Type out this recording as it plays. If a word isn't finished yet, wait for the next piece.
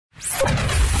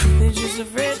just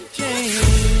afraid to change.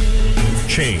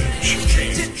 Change.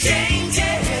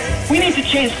 We need to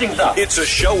change things up. It's a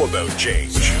show about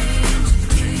change.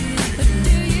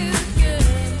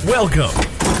 Welcome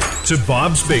to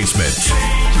Bob's Basement.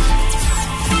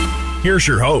 Here's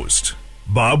your host,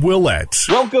 Bob Willett.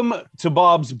 Welcome to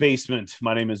Bob's Basement.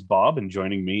 My name is Bob, and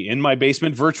joining me in my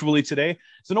basement virtually today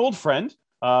is an old friend.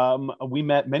 We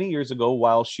met many years ago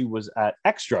while she was at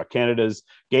Extra, Canada's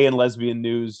gay and lesbian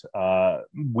news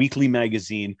weekly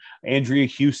magazine. Andrea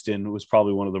Houston was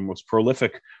probably one of the most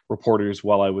prolific reporters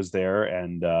while I was there,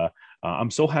 and I'm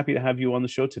so happy to have you on the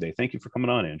show today. Thank you for coming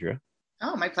on, Andrea.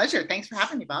 Oh, my pleasure. Thanks for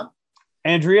having me, Bob.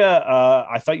 Andrea,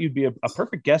 I thought you'd be a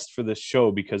perfect guest for this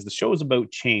show because the show is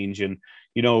about change, and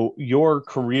you know your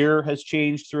career has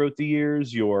changed throughout the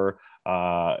years.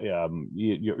 I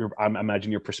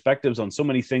imagine your perspectives on so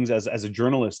many things as a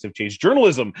journalist have changed.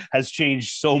 Journalism has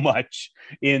changed so much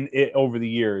in it over the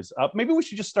years. Maybe we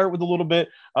should just start with a little bit.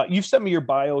 You've sent me your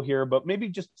bio here, but maybe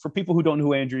just for people who don't know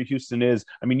who Andrea Houston is.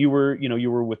 I mean, you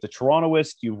were with the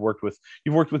Torontoist. You've worked with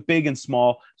big and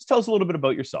small. Just tell us a little bit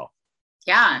about yourself.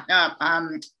 Yeah,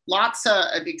 lots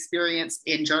of experience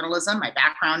in journalism. My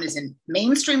background is in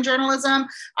mainstream journalism,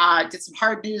 did some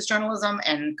hard news journalism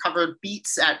and covered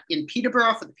beats in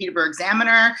Peterborough for the Peterborough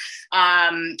Examiner,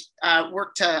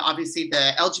 worked obviously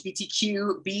the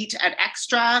LGBTQ beat at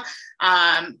Extra,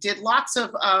 did lots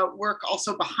of work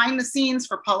also behind the scenes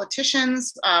for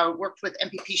politicians, worked with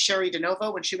MPP Sherry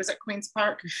DeNovo when she was at Queen's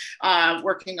Park,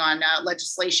 working on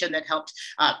legislation that helped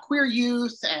queer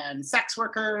youth and sex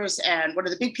workers. And one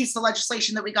of the big pieces of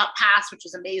legislation that we got passed, which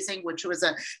was amazing, which was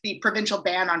the provincial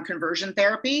ban on conversion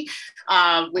therapy,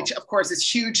 which of course is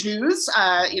huge news.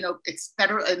 It's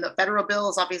federal, and the federal bill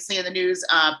is obviously in the news,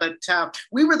 but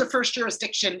we were the first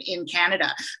jurisdiction in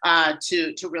Canada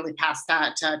to really pass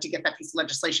that, to get that piece of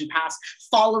legislation passed,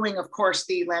 following, of course,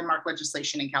 the landmark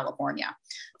legislation in California.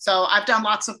 So I've done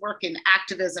lots of work in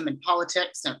activism and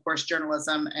politics, and of course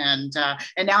journalism, and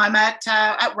now I'm at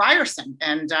Ryerson,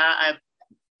 and I've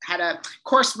had a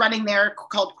course running there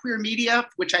called Queer Media,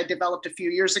 which I developed a few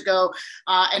years ago.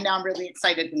 And now I'm really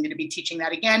excited. I'm going to be teaching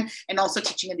that again, and also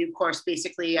teaching a new course,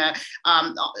 basically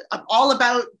all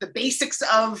about the basics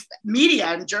of media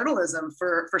and journalism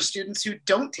for students who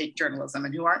don't take journalism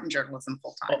and who aren't in journalism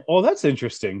full time. Oh, that's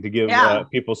interesting to give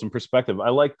people some perspective. I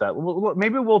like that. Well,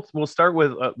 maybe we'll start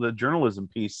with the journalism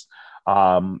piece.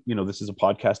 This is a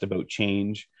podcast about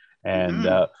change. And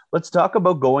let's talk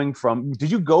about going from. Did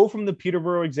you go from the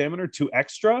Peterborough Examiner to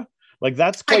Extra? Like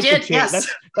that's quite the change. Yes.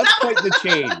 That's quite the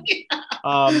change.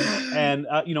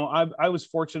 I was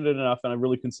fortunate enough, and I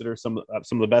really consider some of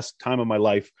the best time of my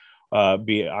life.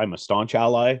 I'm a staunch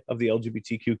ally of the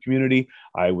LGBTQ community.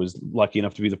 I was lucky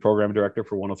enough to be the program director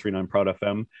for 103.9 Proud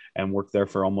FM and worked there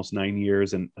for almost 9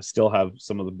 years, and I still have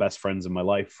some of the best friends in my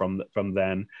life from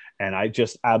then. And I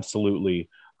just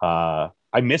absolutely.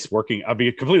 I miss working. I'll be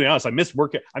completely honest. I miss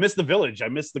working. I miss the village. I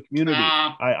miss the community.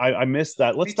 I miss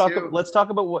that. Let's talk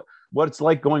about what it's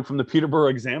like going from the Peterborough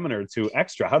Examiner to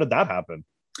Extra. How did that happen?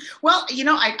 Well,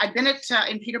 I've been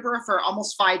in Peterborough for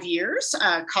almost 5 years,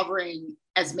 covering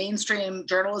as mainstream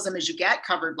journalism as you get,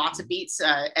 covered lots of beats,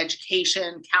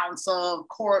 education, council,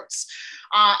 courts.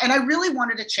 And I really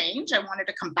wanted to change. I wanted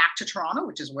to come back to Toronto,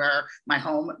 which was my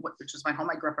home.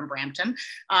 I grew up in Brampton.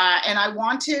 And I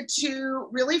wanted to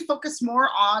really focus more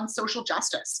on social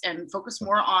justice and focus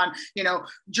more on,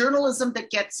 journalism that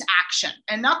gets action.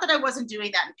 And not that I wasn't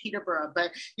doing that in Peterborough,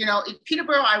 but, in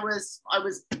Peterborough, I was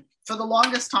for the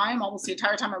longest time, almost the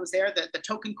entire time I was there, the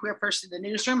token queer person in the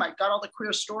newsroom. I got all the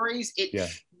queer stories. It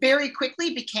very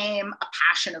quickly became a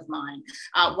passion of mine.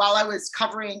 While I was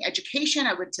covering education,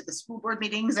 I went to the school board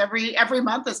meetings every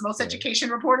month, as most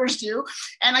education reporters do.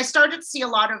 And I started to see a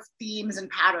lot of themes and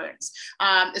patterns,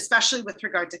 especially with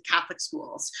regard to Catholic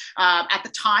schools. At the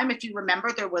time, if you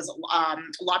remember, there was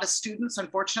a lot of students,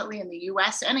 unfortunately, in the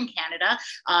US and in Canada,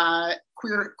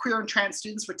 queer and trans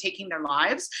students were taking their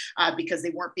lives because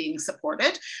they weren't being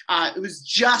supported. It was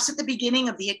just at the beginning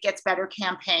of the It Gets Better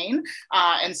campaign.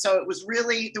 And so it was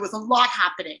really, there was a lot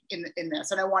happening in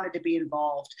this, and I wanted to be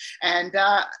involved. And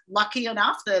lucky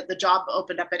enough, the job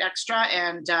opened up at Extra,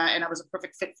 and I was a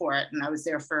perfect fit for it. And I was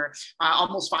there for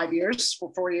almost 4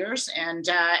 years. And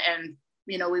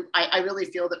I really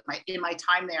feel that in my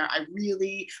time there, I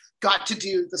really got to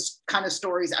do the kind of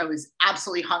stories I was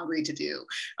absolutely hungry to do,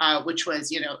 which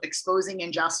was, exposing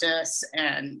injustice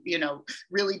and,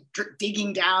 really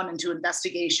digging down into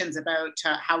investigations about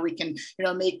how we can,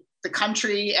 make the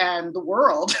country and the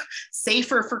world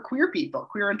safer for queer people,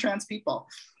 queer and trans people.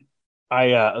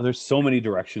 There's so many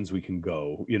directions we can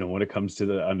go, when it comes to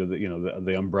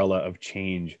the umbrella of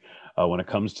change, when it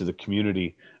comes to the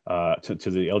community, to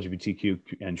the LGBTQ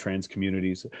and trans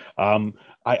communities.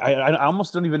 I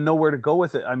almost don't even know where to go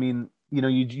with it. I mean,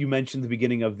 you mentioned the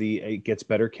beginning of the It Gets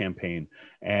Better campaign,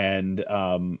 and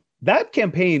that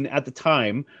campaign at the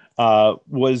time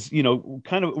was, it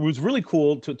was really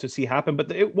cool to see happen,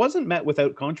 but it wasn't met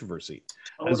without controversy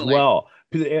as well.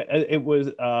 It was,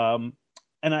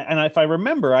 and if I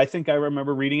remember, I think I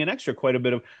remember reading an extra quite a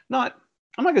bit of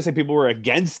I'm not going to say people were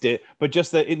against it, but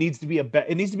just that it needs to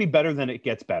be better than It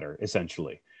Gets Better,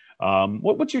 essentially.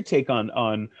 What's your take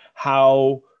on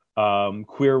how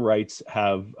queer rights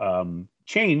have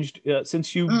changed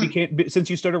since you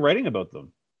started writing about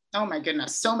them? Oh my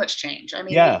goodness, so much change. I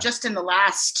mean, just in the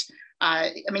last,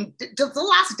 the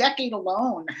last decade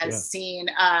alone has seen,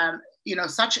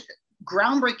 such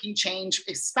groundbreaking change,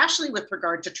 especially with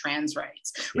regard to trans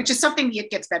rights, which is something the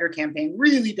It Gets Better campaign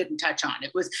really didn't touch on.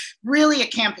 It was really a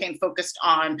campaign focused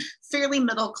on fairly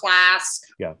middle class,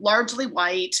 largely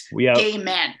white, gay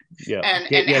men.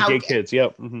 Gay kids.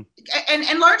 Mm-hmm.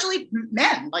 And largely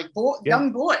men, like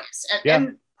young boys.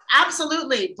 And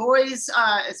absolutely, boys,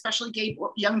 especially gay,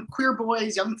 young queer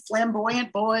boys, young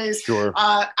flamboyant boys,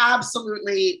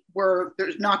 absolutely were,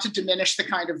 there's not to diminish the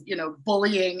kind of,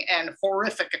 bullying and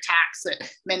horrific attacks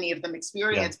that many of them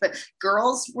experienced. But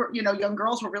girls were, young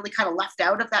girls were really kind of left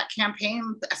out of that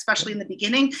campaign, especially in the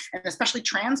beginning, and especially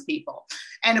trans people.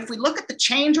 And if we look at the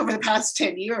change over the past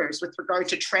 10 years with regard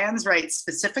to trans rights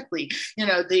specifically,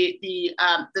 the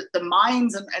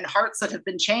minds and hearts that have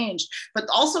been changed, but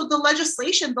also the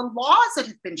legislation, the laws that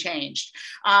have been changed.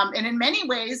 And in many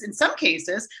ways, in some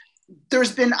cases,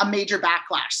 there's been a major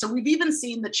backlash. So we've even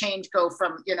seen the change go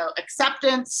from,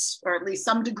 acceptance, or at least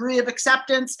some degree of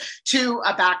acceptance, to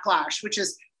a backlash, which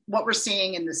is what we're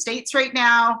seeing in the States right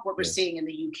now, what we're seeing in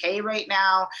the UK right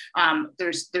now.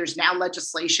 There's now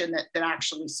legislation that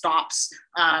actually stops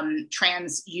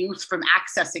trans youth from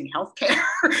accessing healthcare.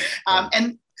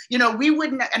 And we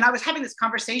wouldn't, and I was having this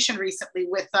conversation recently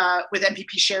with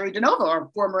MPP Sherry DeNovo, or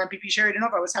former MPP Sherry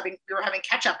DeNovo. We were having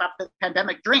catch up after the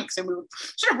pandemic drinks, and we were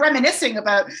sort of reminiscing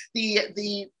about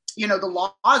the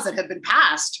laws that have been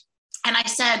passed. And I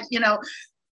said,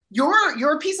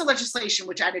 your piece of legislation,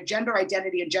 which added gender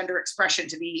identity and gender expression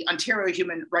to the Ontario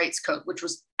Human Rights Code, which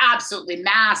was absolutely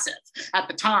massive at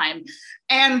the time,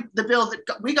 and the bill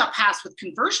that we got passed with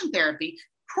conversion therapy,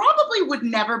 probably would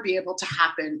never be able to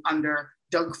happen under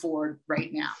Doug Ford right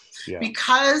now,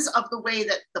 because of the way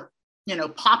that the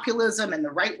populism and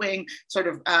the right-wing sort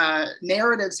of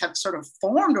narratives have sort of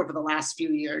formed over the last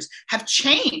few years, have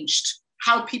changed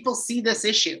how people see this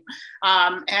issue.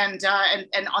 And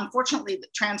unfortunately,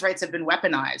 trans rights have been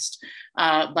weaponized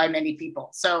by many people.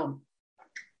 So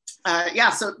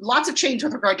so lots of change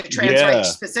with regard to trans rights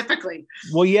specifically.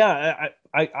 Well,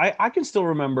 I can still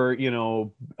remember,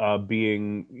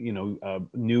 being, a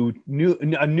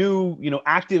new,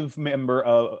 active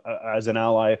member as an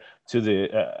ally to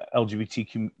the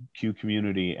LGBTQ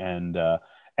community,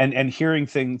 and hearing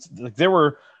things like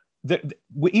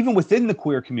even within the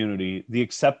queer community, the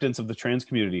acceptance of the trans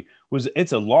community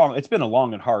it's been a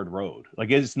long and hard road.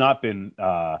 Like, it's not been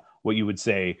what you would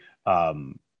say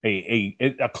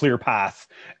a clear path.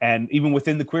 And even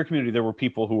within the queer community, there were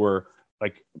people who were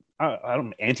like, I don't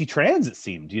know, anti-trans, it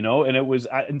seemed, and it was,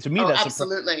 and to me, that's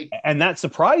absolutely. And that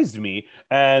surprised me.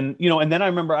 And, and then I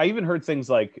remember I even heard things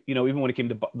like, even when it came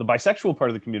to the bisexual part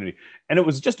of the community, and it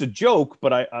was just a joke,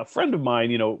 but a friend of mine,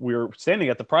 we were standing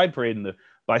at the Pride Parade, and the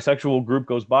bisexual group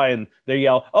goes by and they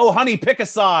yell, "Oh, honey, pick a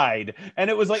side." And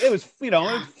it was like, it was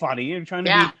funny. You're trying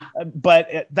to be,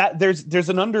 but there's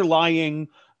an underlying,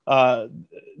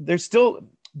 there's still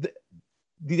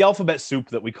the alphabet soup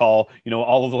that we call,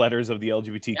 all of the letters of the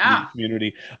LGBT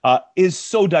community is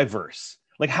so diverse.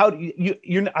 Like, how do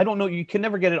you're I don't know, you can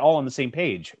never get it all on the same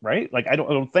page, right? Like, I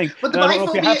don't think, but I don't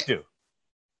know if you have to.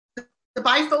 The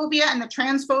biphobia and the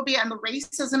transphobia and the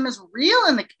racism is real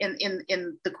in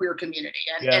the queer community,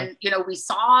 and we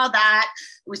saw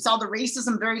the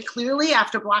racism very clearly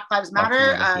after Black Lives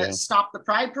Matter stopped the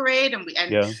Pride Parade, and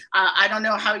I don't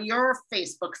know how your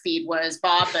Facebook feed was,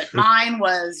 Bob, but mine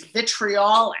was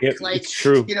vitriolic. It's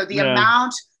true.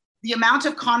 The amount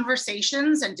of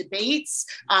conversations and debates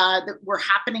that were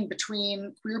happening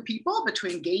between queer people,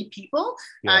 between gay people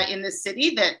in this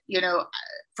city, that,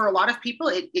 for a lot of people,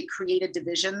 it created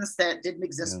divisions that didn't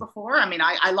exist before. I mean,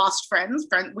 I lost friends.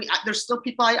 There's still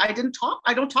people I don't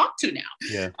talk to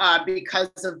now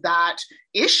because of that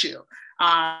issue.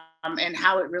 and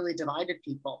how it really divided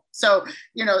people. So,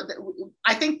 you know,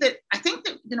 I think that,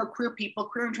 you know, queer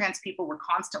and trans people, we're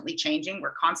constantly changing.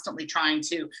 We're constantly trying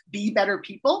to be better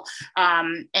people.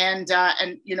 And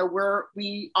you know,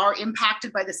 we are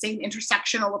impacted by the same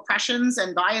intersectional oppressions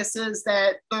and biases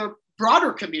that the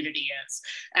broader community is.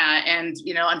 And,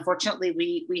 you know, unfortunately,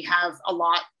 we have a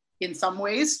lot. In some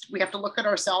ways, we have to look at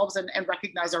ourselves and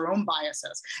recognize our own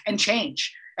biases and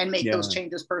change and make those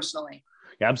changes personally.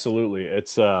 Absolutely.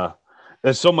 It's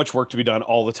there's so much work to be done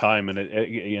all the time,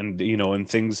 and you know, and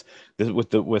things with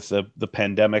the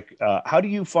pandemic. How do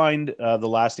you find the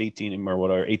last 18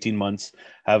 months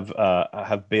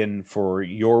have been for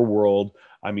your world?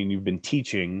 I mean, you've been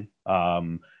teaching.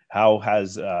 How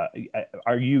has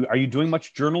are you doing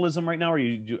much journalism right now, or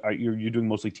are you doing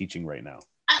mostly teaching right now?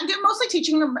 I'm doing mostly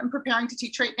teaching. I'm preparing to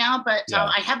teach right now, but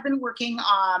I have been working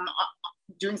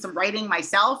doing some writing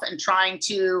myself and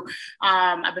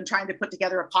I've been trying to put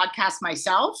together a podcast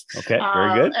myself. Okay,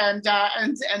 very good.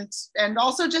 And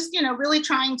also just, you know, really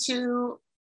trying to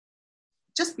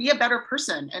just be a better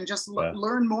person and just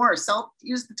learn more,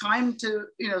 use the time to,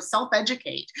 you know,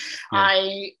 self-educate.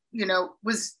 I, you know,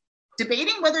 was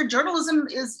debating whether journalism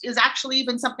is actually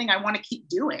even something I want to keep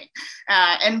doing,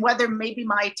 and whether maybe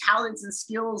my talents and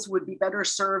skills would be better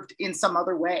served in some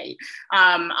other way.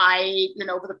 You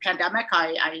know, over the pandemic,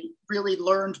 I really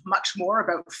learned much more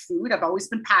about food. I've always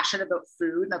been passionate about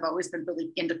food, and I've always been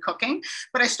really into cooking,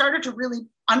 but I started to really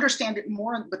understand it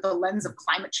more with the lens of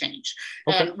climate change,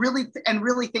 and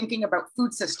really thinking about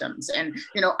food systems. And,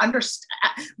 you know,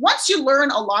 once you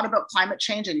learn a lot about climate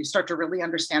change and you start to really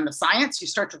understand the science, you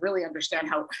start to really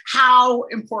understand how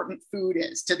important food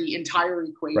is to the entire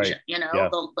equation. Right. You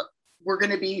know, we're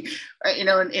going to be, you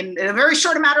know, in a very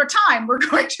short amount of time, we're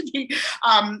going to be,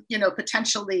 you know,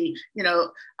 potentially, you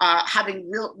know, having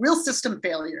real system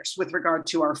failures with regard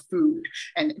to our food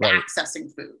and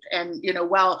accessing food. And, you know,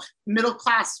 while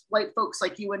middle-class white folks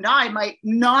like you and I might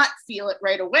not feel it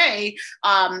right away,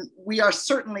 we are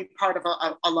certainly part of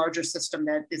a larger system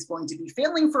that is going to be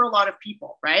failing for a lot of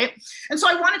people, right? And so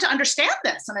I wanted to understand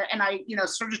this, and I you know,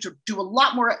 started to do a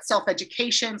lot more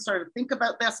self-education, started to think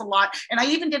about this a lot, and I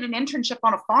even did an internship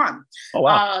on a farm. Oh,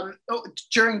 wow.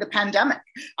 During the pandemic.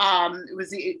 It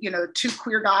was, you know, two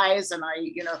queer guys, and I,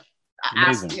 you know,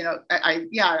 asked, you know, I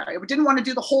didn't want to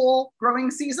do the whole growing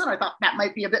season. I thought that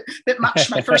might be a bit much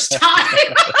my first time.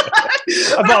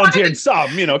 I volunteered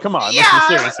some, you know, come on, let's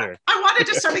be serious here. I wanted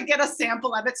to sort of get a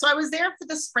sample of it. So I was there for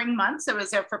the spring months. I was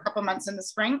there for a couple months in the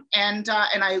spring, and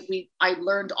I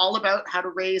learned all about how to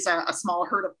raise a small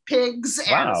herd of pigs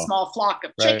and a small flock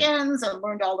of chickens, and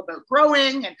learned all about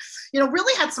growing, and, you know,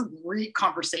 really had some great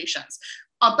conversations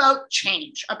about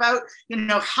change, about, you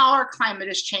know, how our climate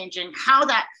is changing, how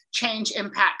that change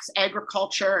impacts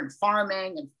agriculture and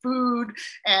farming and food,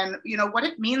 and, you know, what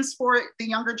it means for the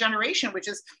younger generation, which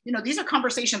is, you know, these are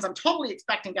conversations I'm totally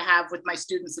expecting to have with my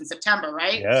students in September,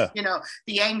 right? Yeah. You know,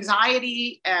 the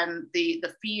anxiety and the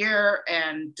fear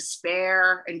and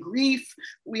despair and grief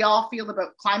we all feel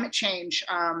about climate change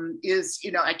is,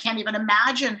 you know, I can't even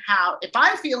imagine how, if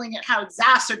I'm feeling it, how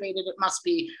exacerbated it must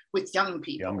be with young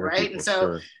people, right? And so,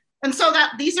 sure. And so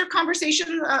that these are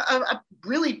conversations,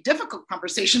 really difficult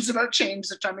conversations about change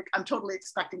that I'm totally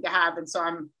expecting to have. And so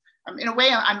I'm in a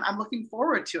way, I'm looking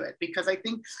forward to it, because I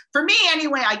think, for me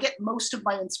anyway, I get most of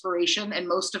my inspiration and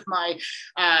most of my,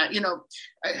 you know,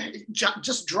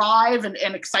 just drive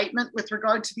and excitement with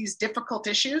regard to these difficult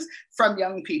issues from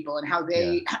young people, and how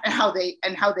they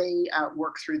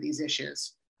work through these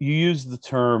issues. You use the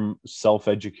term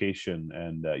self-education,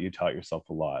 and you taught yourself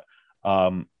a lot.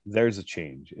 There's a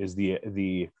change, is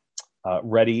the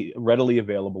readily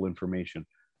available information,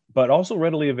 but also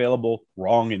readily available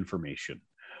wrong information.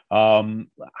 How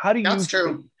do you? That's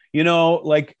true. You know,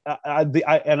 like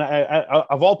I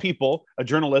of all people, a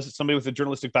journalist, somebody with a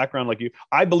journalistic background like you,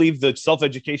 I believe the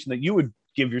self-education that you would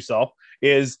give yourself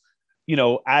is, you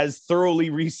know, as thoroughly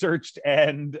researched,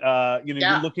 and you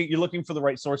know, you're looking for the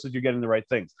right sources, you're getting the right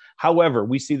things. However,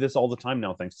 we see this all the time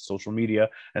now, thanks to social media,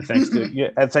 and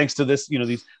thanks to this, you know,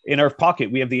 these in our pocket,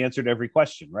 we have the answer to every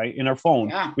question, right? In our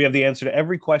phone, we have the answer to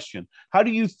every question. How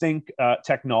do you think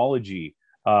technology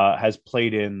has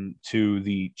played into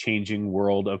the changing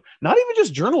world of not even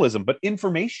just journalism, but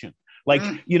information? Like,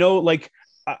 you know, like,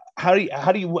 how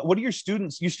do you, what are your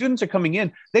students? Your students are coming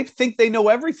in, they think they know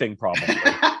everything probably.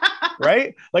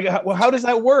 Right? Like, how does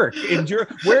that work?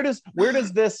 Where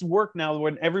does this work now,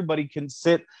 when everybody can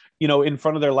sit, you know, in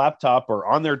front of their laptop or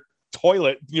on their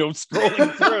toilet, you know,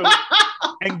 scrolling through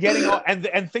and getting all,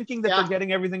 and thinking that they're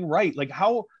getting everything right? Like,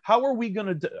 how are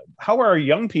our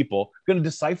young people going to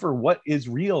decipher what is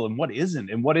real and what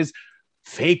isn't, and what is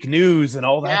fake news and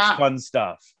all that Yeah. fun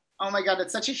stuff. Oh my God,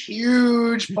 it's such a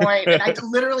huge point. And I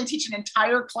literally teach an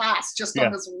entire class just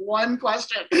on this one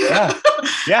question. Yeah.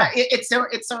 It's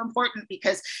so important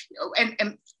because,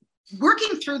 and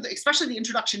working through especially the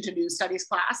introduction to news studies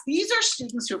class, these are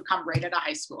students who have come right out of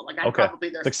high school. Like I'm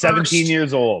probably their like 17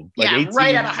 years old. Like 18,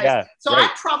 right out of high school. So right.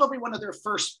 I'm probably one of their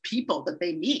first people that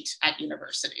they meet at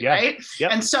university, Yeah. right?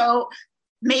 Yep. And so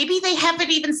maybe they haven't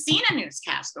even seen a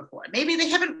newscast before. Maybe they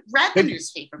haven't read the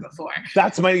newspaper before.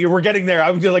 We're getting there.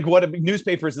 I would be like, what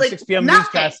newspapers, the 6 p.m.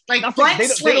 newscast. Like nothing. blank They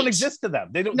slate. don't exist to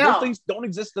them. Those things don't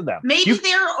exist to them. Maybe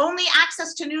their only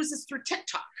access to news is through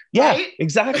TikTok. Yeah, right?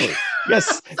 exactly.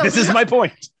 Yes, So this is my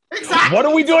point. Exactly. What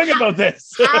are we doing about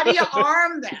this? How do you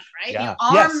arm them, right? Yeah.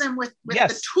 You arm them with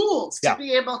Yes. the tools to Yeah.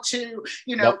 be able to,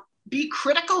 Yep. be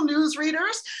critical news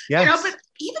readers, Yes. but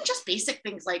even just basic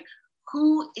things like,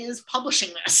 who is publishing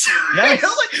this? Yes.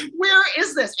 Like, where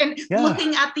is this? And Yeah.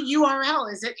 looking at the URL,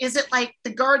 is it like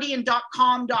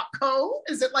theguardian.com.co?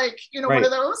 Is it like, Right. one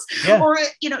of those? Yeah. Or,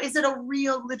 is it a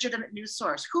real legitimate news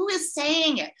source? Who is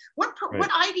saying it? What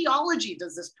ideology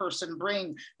does this person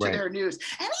bring to Right. their news?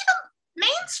 And even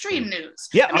mainstream news.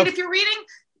 Yeah, I mean, if you're reading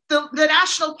the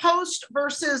National Post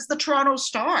versus the Toronto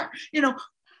Star,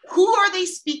 who are they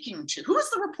speaking to? Who is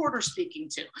the reporter speaking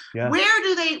to? Yeah. Where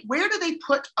do they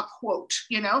put a quote?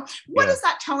 What is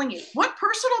that telling you? What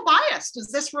personal bias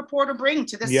does this reporter bring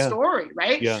to this story,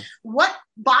 right? Yeah. What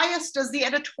bias does the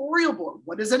editorial board?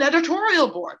 What is an editorial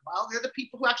board? Well, they're the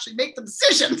people who actually make the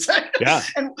decisions. Yeah.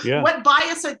 And Yeah. what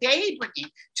bias are they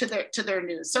bringing to their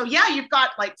news? So yeah, you've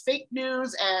got like fake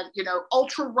news and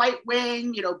ultra right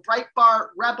wing, Breitbart,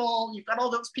 Rebel. You've got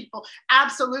all those people,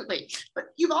 absolutely. But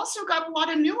you've also got a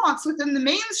lot of nuance within the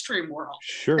mainstream world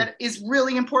Sure. that is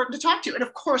really important to talk to. And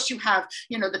of course, you have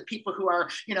the people who are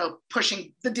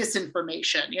pushing the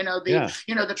disinformation.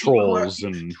 The people who are Trolls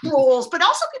and trolls, but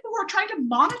also people who are trying to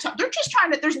monetize. They're just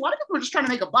trying to. There's a lot of people who are just trying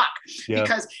to make a buck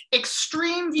because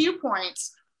extreme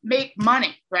viewpoints make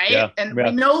money, right? Yeah, And yeah.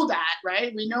 we know that,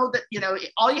 right? We know that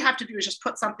all you have to do is just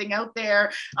put something out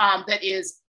there that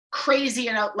is crazy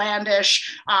and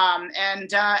outlandish,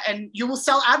 and you will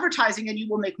sell advertising and you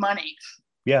will make money.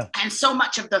 Yeah. And so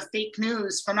much of the fake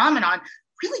news phenomenon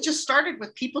really just started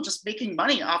with people just making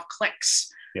money off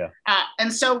clicks. Yeah.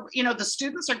 And so, the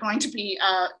students are going to be,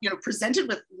 presented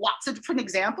with lots of different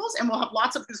examples, and we'll have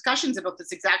lots of discussions about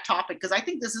this exact topic, because I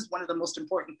think this is one of the most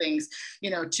important things,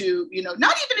 not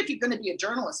even if you're going to be a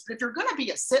journalist, but if you're going to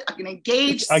be an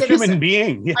engaged a citizen, human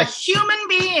being. a human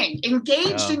being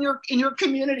engaged in your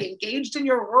community, engaged in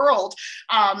your world,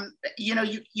 you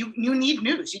need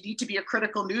news. You need to be a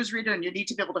critical news reader, and you need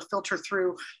to be able to filter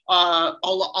through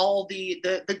all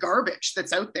the garbage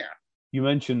that's out there. You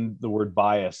mentioned the word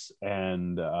bias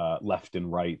and left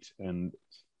and right, and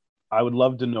I would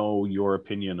love to know your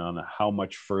opinion on how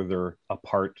much further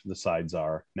apart the sides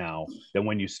are now than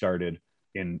when you started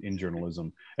in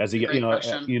journalism. As a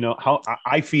how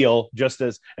I feel just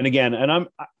as, and again, and I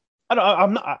don't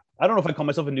know if I call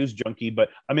myself a news junkie, but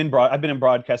I've been in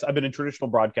broadcast. I've been in traditional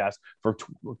broadcast for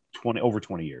over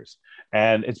 20 years,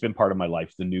 and it's been part of my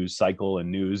life. The news cycle and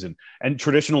news and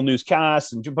traditional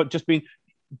newscasts, but just being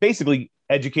basically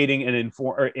educating and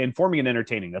informing and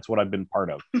entertaining. That's what I've been part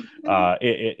of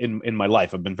in my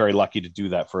life. I've been very lucky to do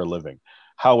that for a living.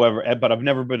 However, but I've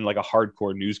never been like a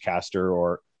hardcore newscaster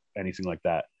or anything like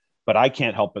that. But I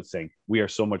can't help but think we are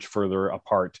so much further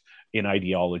apart in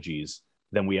ideologies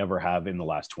than we ever have in the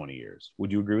last 20 years.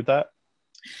 Would you agree with that?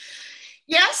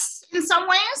 Yes, in some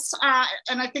ways.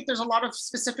 And I think there's a lot of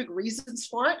specific reasons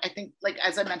for it. I think, like,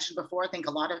 as I mentioned before, I think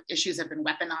a lot of issues have been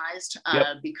weaponized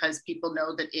because people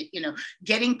know that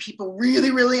getting people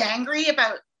really, really angry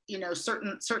about,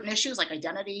 certain issues like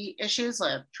identity issues,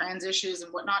 trans issues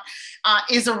and whatnot,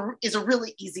 is a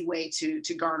really easy way to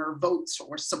garner votes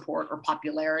or support or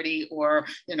popularity or,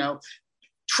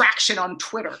 traction on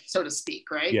Twitter, so to speak,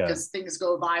 right? Yeah. Because things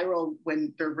go viral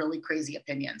when they're really crazy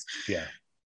opinions. Yeah.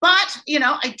 But,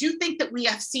 I do think that we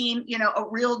have seen, a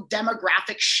real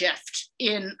demographic shift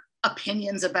in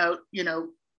opinions about,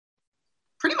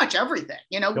 pretty much everything.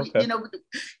 Okay.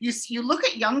 You look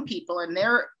at young people and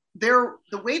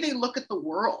the way they look at the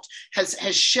world has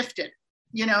shifted.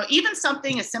 Even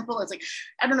something as simple as, like,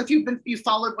 I don't know if you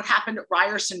followed what happened at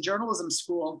Ryerson Journalism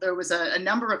School. There was a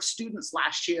number of students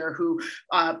last year who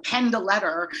penned a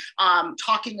letter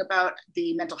talking about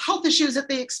the mental health issues that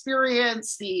they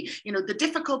experience, the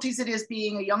difficulties it is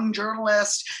being a young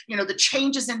journalist, the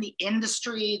changes in the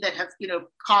industry that have,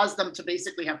 caused them to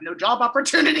basically have no job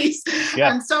opportunities.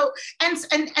 Yeah. And so, and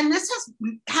this has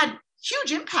had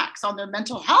huge impacts on their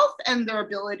mental health and their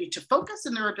ability to focus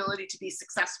and their ability to be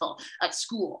successful at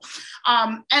school.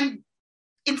 And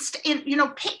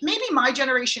maybe my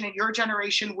generation and your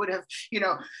generation would have,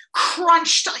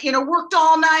 crunched, worked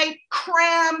all night,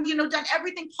 crammed, done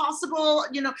everything possible,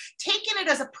 taken it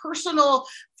as a personal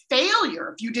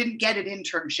failure if you didn't get an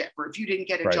internship or if you didn't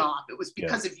get a job. It was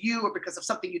because of you or because of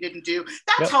something you didn't do.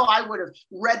 That's how I would have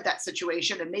read that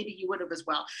situation, and maybe you would have as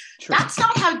well. Sure. That's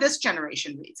not how this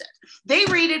generation reads it. They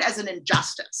read it as an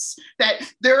injustice, that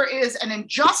there is an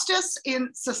injustice, in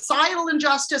societal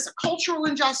injustice, a cultural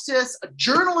injustice, a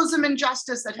journalism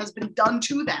injustice that has been done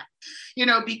to them.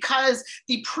 Because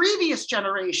the previous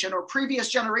generation or previous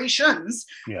generations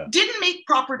didn't make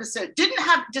proper decisions, didn't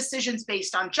have decisions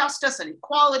based on justice and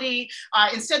equality.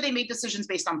 Instead, they made decisions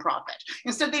based on profit.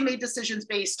 Instead, they made decisions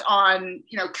based on,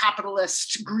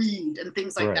 capitalist greed and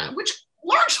things like that, which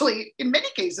largely, in many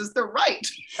cases, they're right?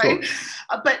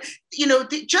 But,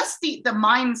 the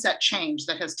mindset change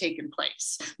that has taken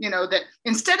place, that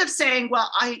instead of saying,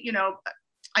 well,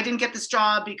 I didn't get this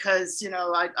job because,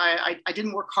 I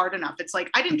didn't work hard enough. It's like,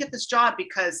 I didn't get this job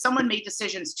because someone made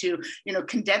decisions to,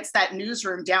 condense that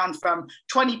newsroom down from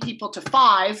 20 people to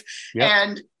 5.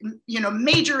 And,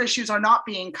 major issues are not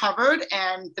being covered.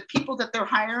 And the people that they're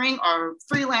hiring are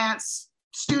freelance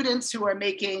students who are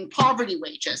making poverty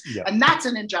wages. And that's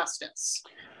an injustice.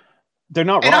 They're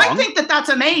not wrong. And I think that that's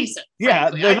amazing.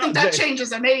 I think that change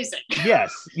is amazing.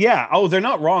 Yes. Yeah. Oh, they're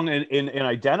not wrong in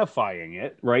identifying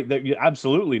it, right?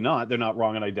 Absolutely not. They're not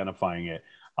wrong in identifying it.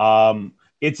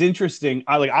 It's interesting.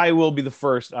 I will be the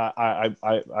first. We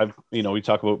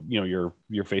talk about, your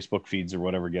Facebook feeds or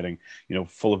whatever getting,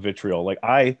 full of vitriol. Like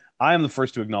I am the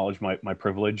first to acknowledge my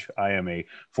privilege. I am a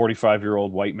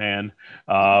 45-year-old white man.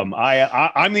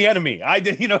 I'm the enemy. I'm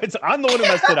the one who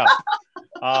messed it up.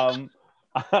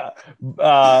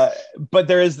 But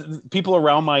there is people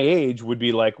around my age would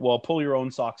be like, well, pull your own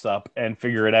socks up and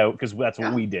figure it out, because that's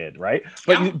what we did, right?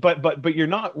 But you're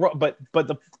not. But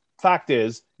the fact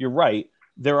is, you're right.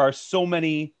 There are so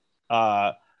many.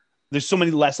 There's so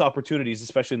many less opportunities,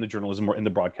 especially in the journalism or in the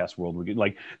broadcast world.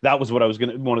 That was what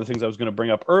one of the things I was going to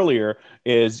bring up earlier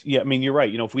is, you're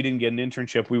right. If we didn't get an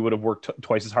internship, we would have worked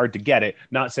twice as hard to get it,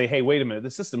 not say, hey, wait a minute,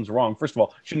 the system's wrong. First of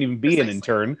all, shouldn't even be an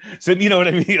intern. So, you know what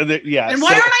I mean? And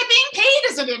why aren't I being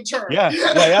paid as an intern?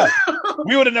 Yeah.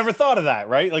 We would have never thought of that,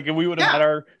 right? Like, we would have had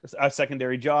our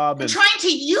secondary job. And trying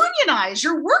to unionize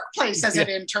your workplace as an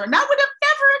intern, that would have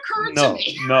never occurred to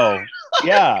me. No.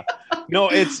 Yeah. No,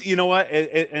 it's,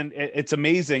 it's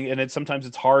amazing. And sometimes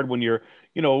it's hard when you're,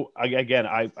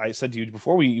 I said to you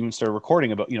before we even started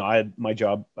recording about, I had my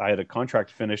job, I had a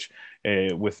contract finish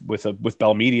with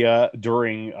Bell Media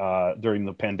during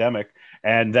the pandemic.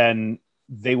 And then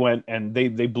they went and they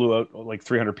blew out like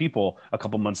 300 people a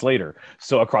couple months later.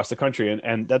 So across the country.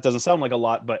 And that doesn't sound like a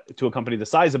lot, but to a company the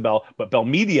size of Bell, but Bell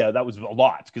Media, that was a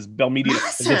lot, because Bell Media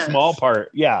is a small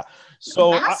part. Yeah.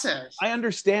 So I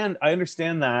understand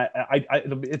that.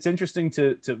 It's interesting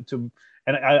to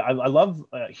and I love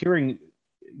hearing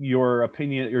your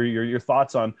opinion or your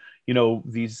thoughts on, talking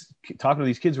to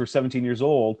these kids who are 17 years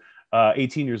old,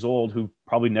 18 years old, who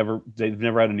probably they've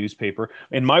never had a newspaper.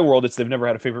 In my world, they've never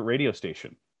had a favorite radio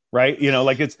station. Right.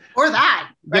 It's or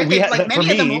that. Right. Many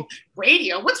of them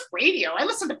radio. What's radio? I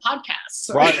listen to podcasts.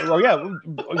 So. Right. Well, yeah.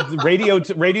 Radio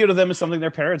to them is something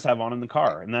their parents have on in the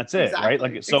car, and that's it.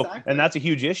 Exactly. Right. And that's a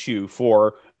huge issue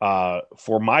for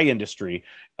my industry.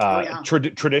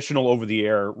 Traditional over the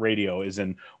air radio is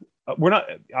in. We're not.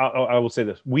 I will say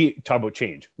this: we talk about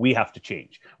change. We have to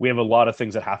change. We have a lot of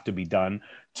things that have to be done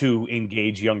to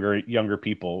engage younger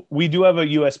people. We do have a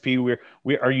USP.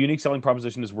 Our unique selling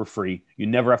proposition is we're free. You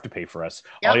never have to pay for us.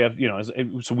 Yep. All you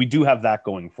have, so we do have that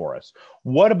going for us.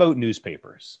 What about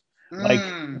newspapers? Like,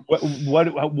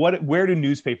 where do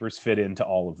newspapers fit into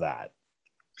all of that?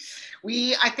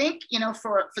 I think,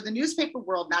 for the newspaper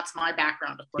world, that's my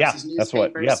background, of course, is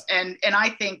newspapers. And I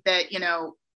think that,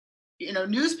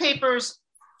 newspapers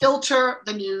filter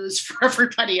the news for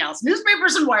everybody else.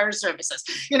 Newspapers and wire services.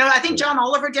 I think John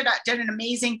Oliver did an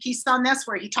amazing piece on this,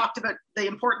 where he talked about the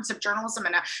importance of journalism,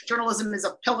 and journalism is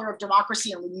a pillar of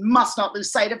democracy, and we must not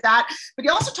lose sight of that. But he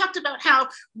also talked about how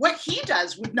what he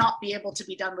does would not be able to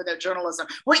be done without journalism.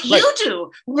 What you do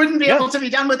wouldn't be able to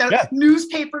be done without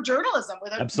newspaper journalism,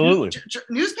 without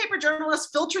newspaper journalists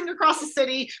filtering across the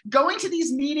city, going to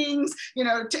these meetings,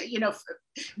 digging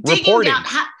down,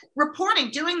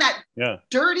 reporting, doing that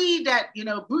dirty,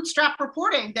 bootstrap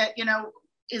reporting that,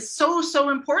 is so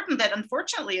important that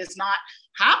unfortunately is not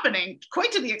happening quite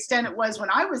to the extent it was when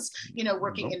I was,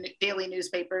 working in daily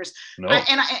newspapers.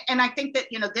 And I think that,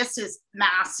 this is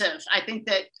massive. I think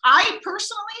that I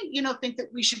personally, think that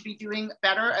we should be doing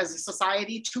better as a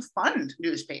society to fund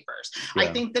newspapers. Yeah.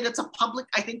 I think that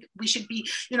I think we should be,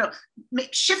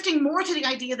 shifting more to the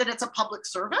idea that it's a public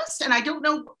service. And I don't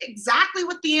know exactly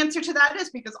what the answer to that is,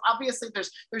 because obviously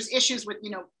there's issues with,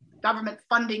 government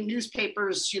funding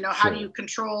newspapers, how do you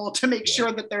control to make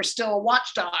sure that they're still a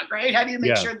watchdog, right? How do you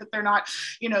make sure that they're not,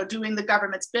 doing the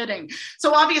government's bidding?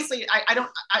 So obviously I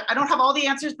don't have all the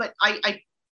answers, but I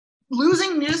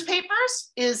losing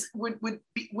newspapers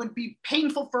would be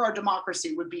painful for our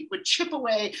democracy, would chip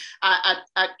away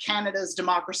at Canada's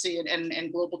democracy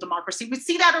and global democracy. We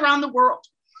see that around the world.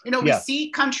 We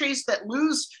see countries that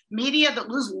lose media, that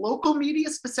lose local media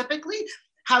specifically,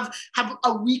 have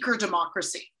a weaker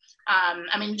democracy.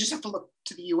 You just have to look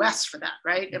to the US for that,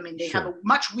 right? They have a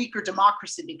much weaker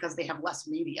democracy because they have less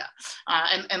media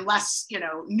and less,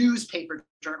 newspaper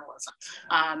journalism.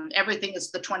 Everything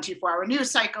is the 24-hour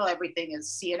news cycle. Everything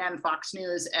is CNN, Fox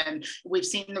News, and we've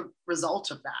seen the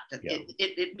result of that.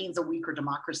 It means a weaker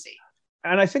democracy.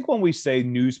 And I think when we say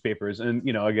newspapers, and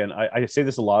again, I say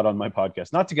this a lot on my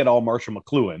podcast, not to get all Marshall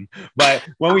McLuhan, but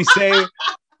when we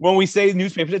say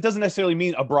newspapers, it doesn't necessarily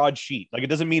mean a broadsheet. Like, it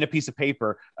doesn't mean a piece of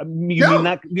paper. Mean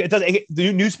that it does.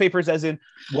 The newspapers, as in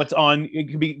what's on,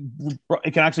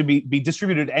 it can actually be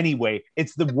distributed anyway.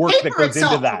 It's the work that goes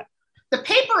into that. The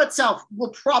paper itself will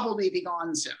probably be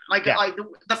gone soon.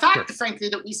 The fact, frankly,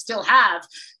 that we still have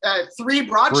 3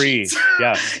 broadsheets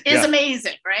is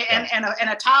amazing, right? Yeah. And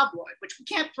a tabloid, which we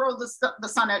can't throw the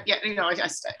sun at yet.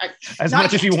 As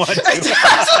much as you want to. As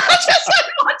much as I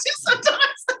want to sometimes.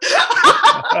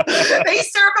 They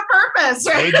serve a purpose,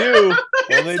 right? They do.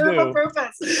 They serve a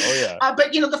purpose. Oh yeah.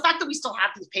 But the fact that we still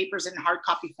have these papers in hard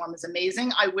copy form is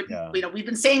amazing. I wouldn't. We've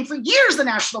been saying for years the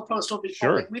National Post will be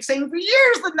folding. We've saying for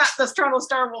years the Toronto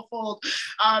Star will fold.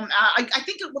 I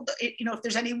think it will. If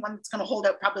there's anyone that's going to hold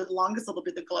out probably the longest, it'll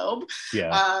be the Globe. Yeah.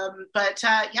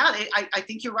 I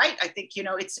think you're right. I think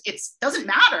it doesn't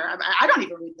matter. I don't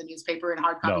even read the newspaper in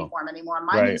hard copy form anymore.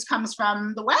 My news comes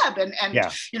from the web, and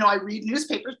I read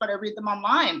newspapers, but I read them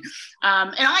online.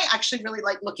 And I actually really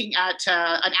like looking at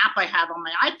an app I have on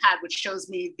my iPad, which shows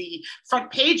me the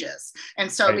front pages.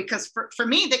 And so, because for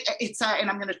me, it's and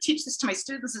I'm going to teach this to my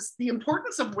students, is the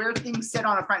importance of where things sit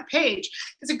on a front page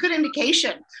is a good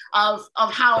indication of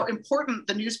how important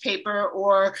the newspaper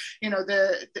or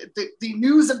the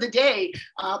news of the day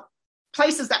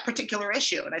places that particular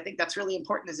issue. And I think that's really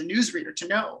important as a newsreader to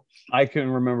know. I can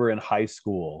remember in high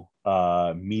school,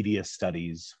 media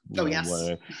studies,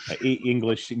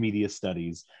 English media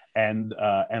studies. And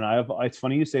it's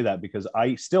funny you say that, because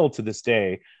I still to this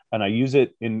day, and I use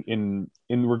it in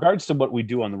regards to what we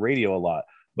do on the radio a lot,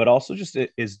 but also just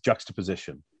is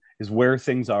juxtaposition. Is where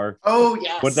things are. Oh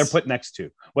yes. What they're put next to.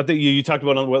 What you talked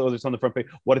about on whether it's on the front page.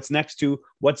 What it's next to.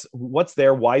 What's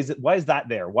there. Why is that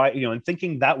there? Why and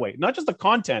thinking that way. Not just the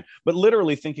content, but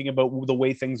literally thinking about the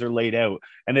way things are laid out.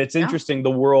 And it's interesting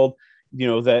the world.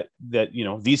 That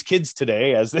these kids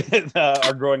today, as they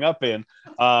are growing up in,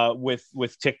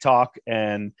 with TikTok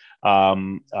and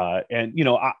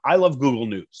I love Google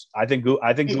News. I think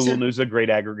Google News is a great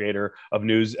aggregator of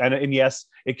news, and yes,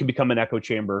 it can become an echo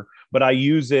chamber, but I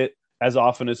use it as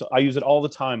often as I use it all the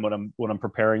time when I'm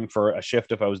preparing for a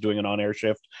shift. If I was doing an on-air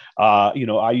shift, I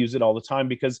use it all the time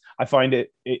because I find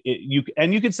you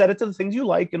can set it to the things you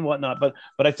like and whatnot. But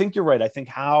I think you're right. I think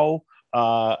how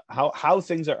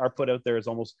things are put out there is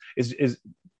almost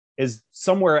is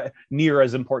somewhere near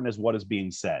as important as what is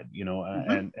being said,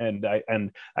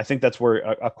 and I think that's where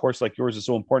a course like yours is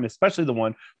so important, especially the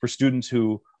one for students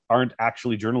who aren't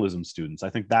actually journalism students. I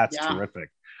think that's terrific.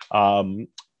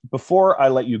 Before I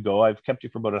let you go, I've kept you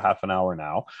for about a half an hour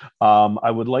now. I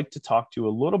would like to talk to you a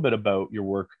little bit about your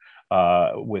work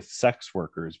with sex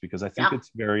workers, because I think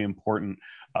it's very important.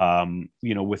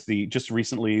 With just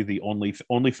recently the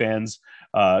OnlyFans,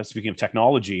 speaking of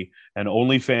technology, and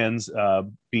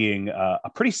OnlyFans being a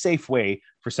pretty safe way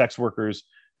for sex workers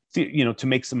to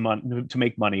make some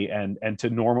money, and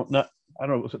to I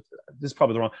don't know. This is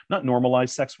probably the wrong. Not normalize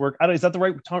sex work. Is that the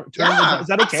right term? Yeah, is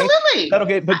that okay? Absolutely. Is that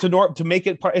okay? But to make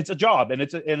it part, it's a job, and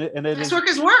sex work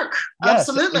is work. Yes,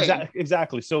 absolutely.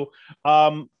 Exactly. So,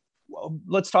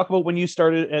 let's talk about when you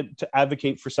started to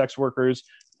advocate for sex workers.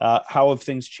 How have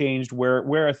things changed?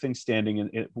 Where are things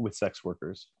standing with sex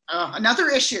workers? Another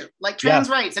issue, like trans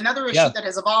rights, another issue that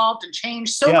has evolved and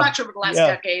changed so much over the last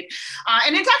decade.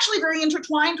 And it's actually very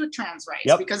intertwined with trans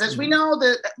rights because, as we know,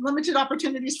 the limited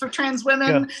opportunities for trans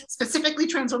women, specifically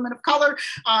trans women of color,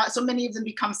 so many of them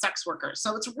become sex workers.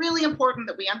 So it's really important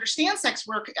that we understand sex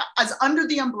work as under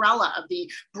the umbrella of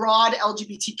the broad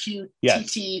LGBTQ,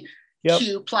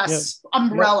 TTQ plus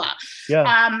umbrella.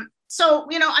 So,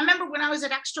 I remember when I was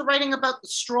at Extra writing about the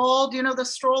stroll, do you know the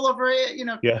stroll over, in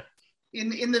the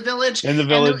village? In the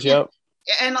village,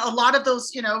 and a lot of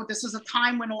those, this is a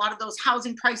time when a lot of those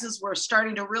housing prices were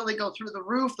starting to really go through the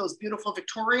roof, those beautiful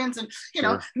Victorians. And,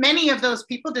 many of those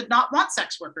people did not want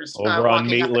sex workers. Over on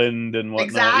Maitland and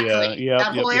whatnot. Exactly.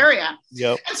 That whole area.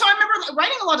 Yep. And so I remember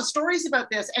writing a lot of stories about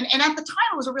this. And at the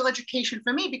time, it was a real education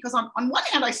for me because on one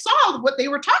hand, I saw what they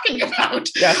were talking about.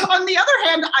 Yeah. On the other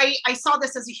hand, I saw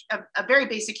this as a very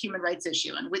basic human rights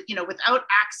issue. And without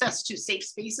access to safe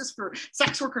spaces for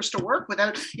sex workers to work,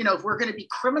 without, if we're going to be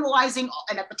criminalizing,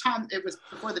 and at the time it was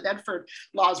before the Bedford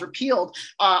laws repealed,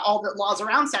 all the laws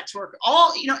around sex work,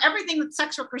 everything that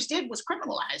sex workers did was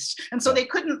criminalized. And so they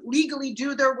couldn't legally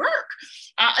do their work.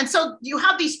 And so you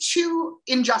have these two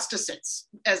injustices,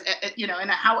 as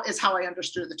and how I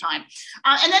understood at the time.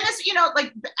 And then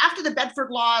like after the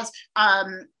Bedford laws,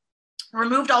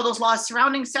 removed all those laws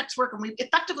surrounding sex work, and we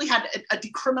effectively had a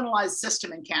decriminalized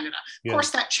system in Canada. Of course,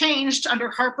 that changed under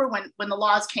Harper when the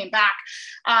laws came back.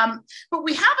 But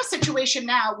we have a situation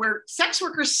now where sex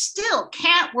workers still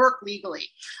can't work legally.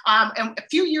 And a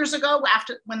few years ago,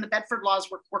 when the Bedford laws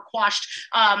were quashed,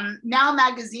 Now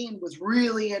Magazine was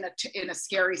really in a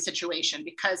scary situation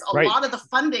because a lot of the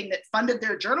funding that funded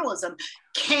their journalism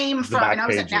came from, and I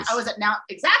was at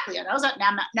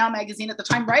Now Magazine at the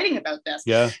time writing about this.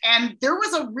 And there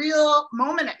was a real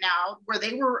moment at Now where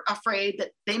they were afraid that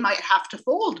they might have to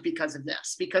fold because of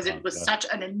this, because it was such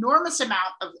an enormous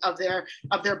amount of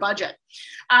their budget.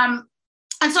 And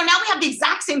so now we have the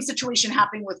exact same situation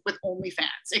happening with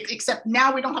OnlyFans, except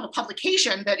now we don't have a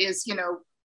publication that is,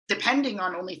 depending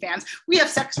on OnlyFans. We have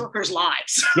sex workers'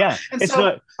 lives. Yeah,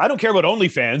 I don't care about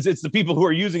OnlyFans. It's the people who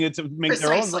are using it to make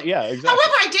their own. Yeah, exactly.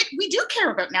 However, we do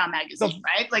care about Now Magazine,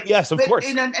 right? Like, yes, of course.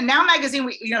 And Now Magazine,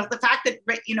 the fact that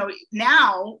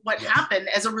now what happened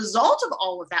as a result of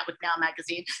all of that with Now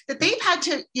Magazine, that they've had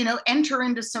to enter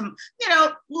into some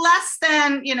less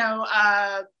than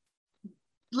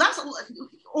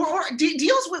or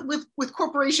deals with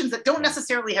corporations that don't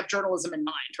necessarily have journalism in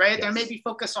mind, right? Yes. They may be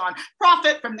focused on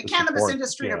profit from the cannabis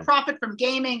industry or profit from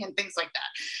gaming and things like that.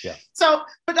 Yeah. So,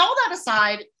 but all that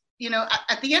aside,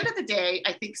 at the end of the day,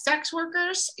 I think sex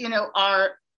workers,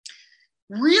 are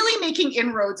really making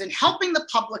inroads in helping the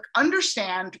public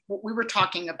understand what we were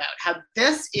talking about, how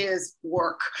this is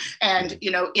work. And,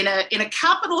 in a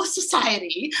capitalist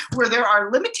society where there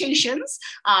are limitations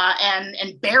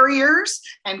and barriers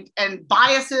and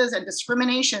biases and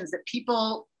discriminations that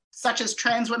people such as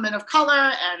trans women of color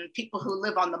and people who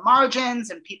live on the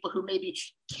margins and people who maybe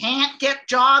can't get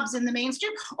jobs in the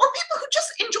mainstream, or people who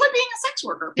just enjoy being a sex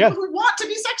worker, people who want to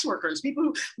be sex workers, people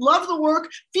who love the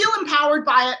work, feel empowered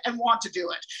by it, and want to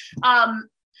do it.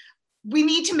 We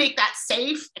need to make that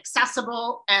safe,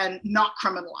 accessible, and not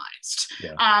criminalized.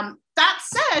 Yeah. That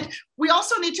said, we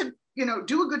also need to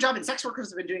do a good job, and sex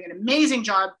workers have been doing an amazing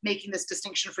job making this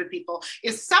distinction for people,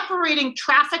 is separating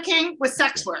trafficking with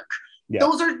sex work. Yeah.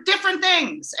 Those are different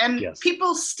things, and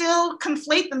people still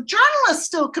conflate them. Journalists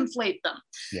still conflate them,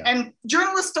 and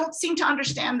journalists don't seem to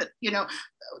understand that.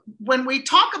 When we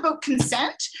talk about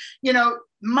consent,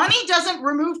 money doesn't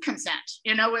remove consent.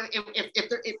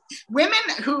 If women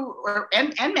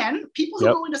and men, people who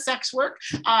go into sex work,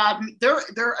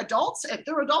 they're adults. If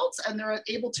they're adults and they're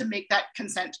able to make that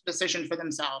consent decision for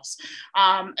themselves,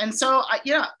 and so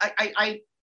I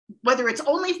whether it's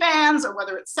OnlyFans or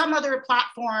whether it's some other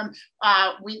platform,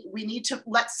 we need to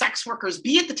let sex workers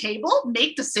be at the table,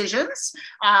 make decisions,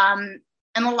 and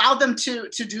allow them to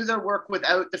do their work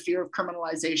without the fear of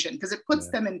criminalization, because it puts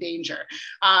them in danger.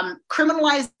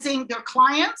 Criminalizing their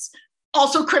clients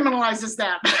also criminalizes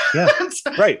them. Yeah,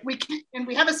 so right.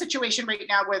 We have a situation right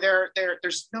now where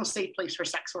there's no safe place for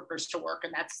sex workers to work,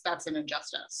 and that's an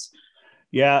injustice.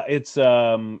 Yeah, it's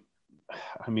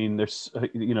there's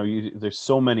there's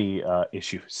so many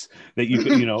issues that you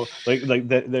could like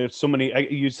that. There's so many.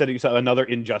 You said another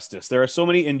injustice. There are so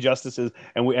many injustices,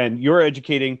 and you're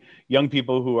educating young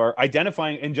people who are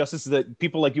identifying injustices that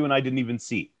people like you and I didn't even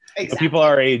see. Exactly. People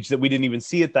our age that we didn't even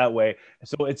see it that way.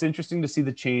 So it's interesting to see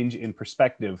the change in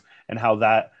perspective and how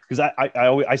that, because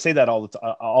I say that all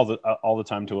the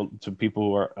time to people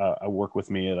who are work with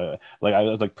me at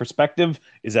like perspective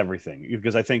is everything,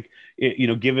 because I think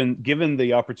given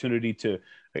the opportunity to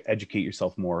educate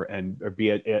yourself more and or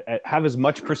have as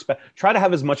much try to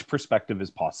have as much perspective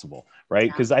as possible, right?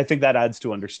 Because I think that adds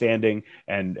to understanding,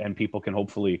 and people can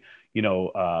hopefully,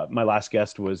 my last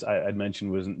guest was I'd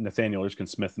mentioned was Nathaniel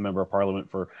Erskine-Smith, the member of Parliament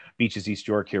for Beaches East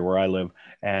York here where I live,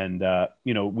 and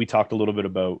we talked a little bit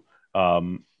about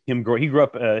he grew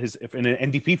up in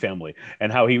an NDP family and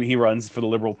how he runs for the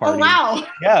Liberal Party. Oh wow!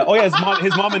 Yeah. Oh yeah.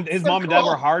 His mom and dad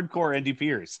were cool. hardcore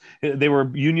NDPers. They were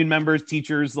union members,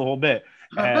 teachers, the whole bit.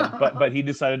 But he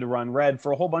decided to run red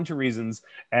for a whole bunch of reasons.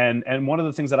 And one of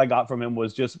the things that I got from him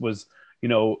was the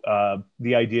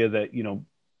idea that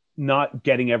not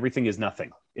getting everything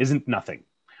isn't nothing,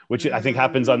 which I think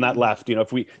happens on that left.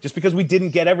 If we just because we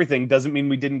didn't get everything doesn't mean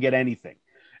we didn't get anything.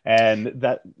 And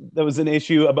that was an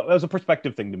issue. That was a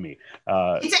perspective thing to me.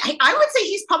 I would say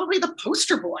he's probably the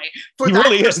poster boy for he that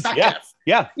really perspective. Is.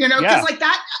 Yeah. Because like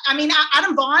that. I mean,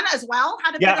 Adam Vaughn as well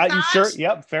had a bit of that. Sure.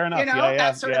 Yep. Fair enough.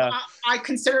 That sort of. I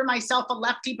consider myself a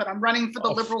lefty, but I'm running for the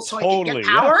Liberals so totally, I can get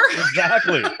power. Yeah,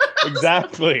 exactly. And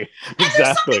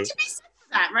there's something to be said for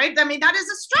that, right? I mean, that is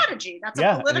a strategy. That's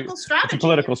a political strategy. It's a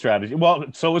political strategy. Well,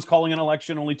 so is calling an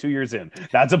election only 2 years in.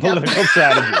 That's a political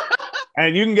strategy.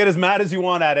 And you can get as mad as you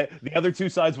want at it. The other two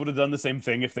sides would have done the same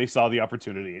thing if they saw the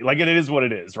opportunity. Like, it is what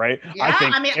it is, right? Yeah, I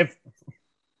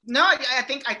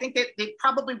think that they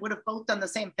probably would have both done the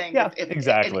same thing. Yeah,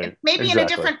 exactly. Maybe in a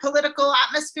different political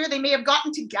atmosphere, they may have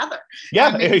gotten together.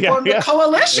 Yeah, formed a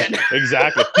coalition.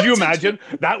 Exactly. Could you imagine?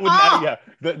 That would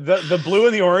the blue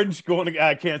and the orange going.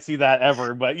 I can't see that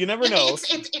ever, but you never know.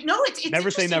 It's never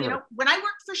say never. When I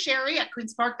worked for Sherry at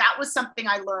Queen's Park, that was something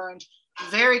I learned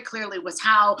very clearly, was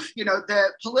how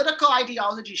the political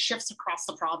ideology shifts across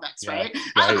the province, right?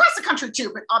 Across the country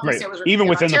too, but obviously it was even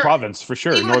within Ontario. The province for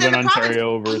sure. Northern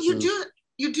Ontario versus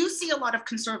you do see a lot of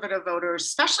conservative voters,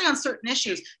 especially on certain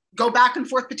issues, go back and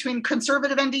forth between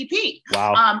conservative and NDP.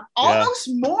 Wow. Almost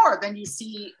more than you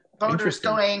see voters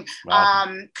going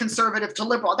conservative to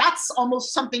Liberal. That's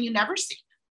almost something you never see.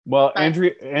 Well,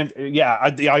 Andrea,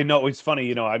 I know it's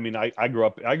funny. I mean, I grew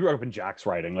up in Jack's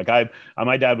riding. Like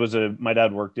my dad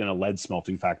worked in a lead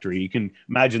smelting factory. You can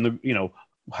imagine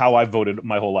how I voted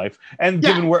my whole life, and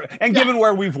given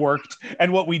where we've worked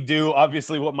and what we do,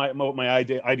 obviously what my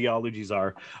ideologies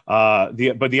are.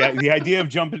 The idea of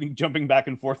jumping back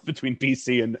and forth between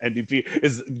PC and NDP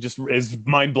is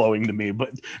mind blowing to me.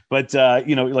 But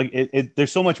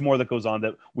there's so much more that goes on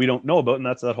that we don't know about, and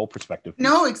that's that whole perspective.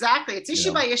 No, exactly. It's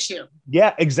issue by issue.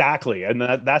 Yeah, exactly, and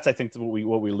that's I think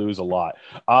what we lose a lot.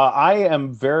 I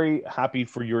am very happy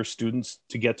for your students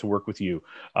to get to work with you.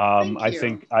 I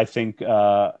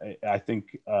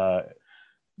think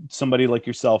somebody like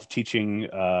yourself teaching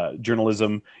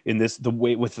journalism in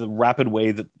with the rapid way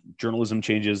that journalism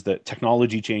changes, that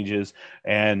technology changes,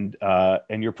 and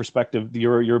your perspective,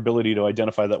 your ability to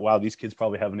identify that, wow, these kids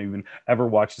probably haven't even ever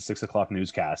watched a 6 o'clock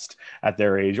newscast at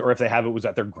their age, or if they have, it was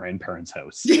at their grandparents'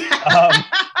 house.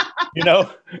 I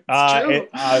know,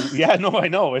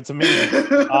 it's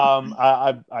amazing.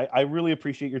 I really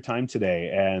appreciate your time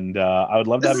today, and I would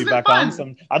love to have you back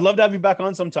on I'd love to have you back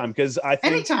on sometime, because I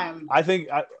think anytime.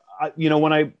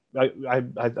 When I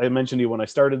mentioned to you when I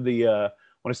started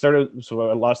so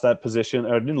I lost that position.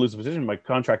 I didn't lose the position. My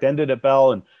contract ended at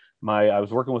Bell, and I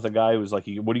was working with a guy who was like,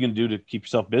 what are you going to do to keep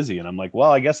yourself busy? And I'm like,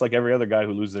 well, I guess like every other guy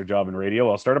who loses their job in radio,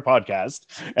 I'll start a podcast.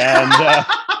 And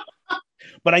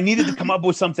but I needed to come up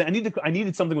with something. I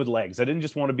needed something with legs. I didn't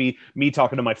just want to be me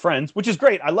talking to my friends, which is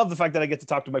great. I love the fact that I get to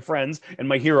talk to my friends and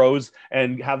my heroes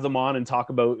and have them on and talk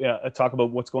about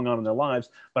what's going on in their lives.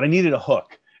 But I needed a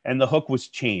hook. And the hook was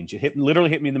change. It literally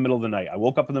hit me in the middle of the night. I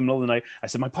woke up in the middle of the night. I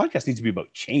said, my podcast needs to be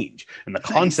about change and the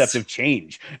concept of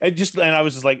change. And I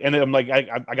was just like, and I'm like,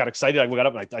 I got excited. I got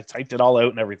up and I typed it all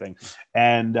out and everything.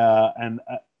 And I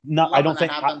don't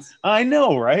think I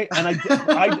know, right? And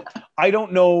I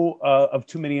don't know of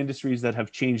too many industries that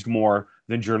have changed more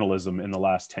than journalism in the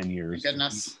last 10 years.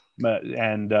 Goodness.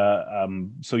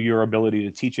 So your ability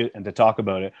to teach it and to talk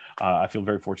about it, I feel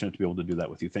very fortunate to be able to do that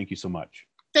with you. Thank you so much.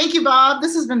 Thank you, Bob.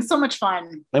 This has been so much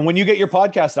fun. And when you get your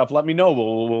podcast up, let me know.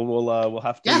 We'll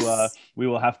have to we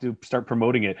will have to start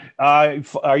promoting it.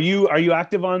 Are you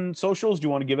active on socials? Do you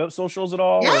want to give out socials at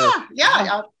all?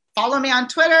 Yeah. follow me on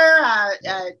Twitter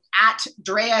at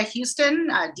Drea Houston,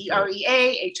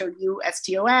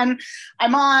 DreaHouston.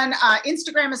 I'm on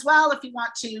Instagram as well if you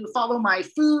want to follow my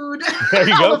food. There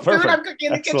you go. The food Perfect. I'm cooking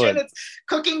in the Excellent. kitchen. It's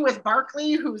Cooking with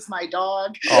Barkley, who's my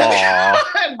dog.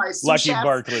 Aw. And my sous Lucky chef.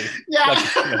 Barkley. Yeah.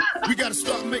 Lucky- We gotta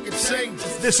start making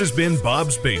changes. This has been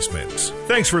Bob's Basement.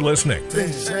 Thanks for listening.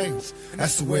 Things change.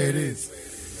 That's the way it is.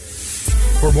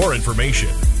 For more information,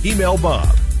 email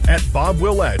Bob at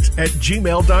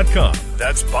bobwillette@gmail.com.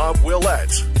 That's Bob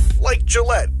Willette, like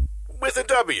Gillette, with a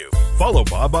W. Follow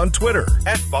Bob on Twitter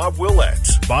at Bob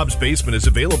Willette. Bob's Basement is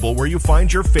available where you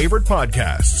find your favorite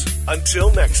podcasts.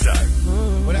 Until next time.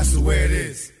 Well, that's the way it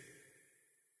is.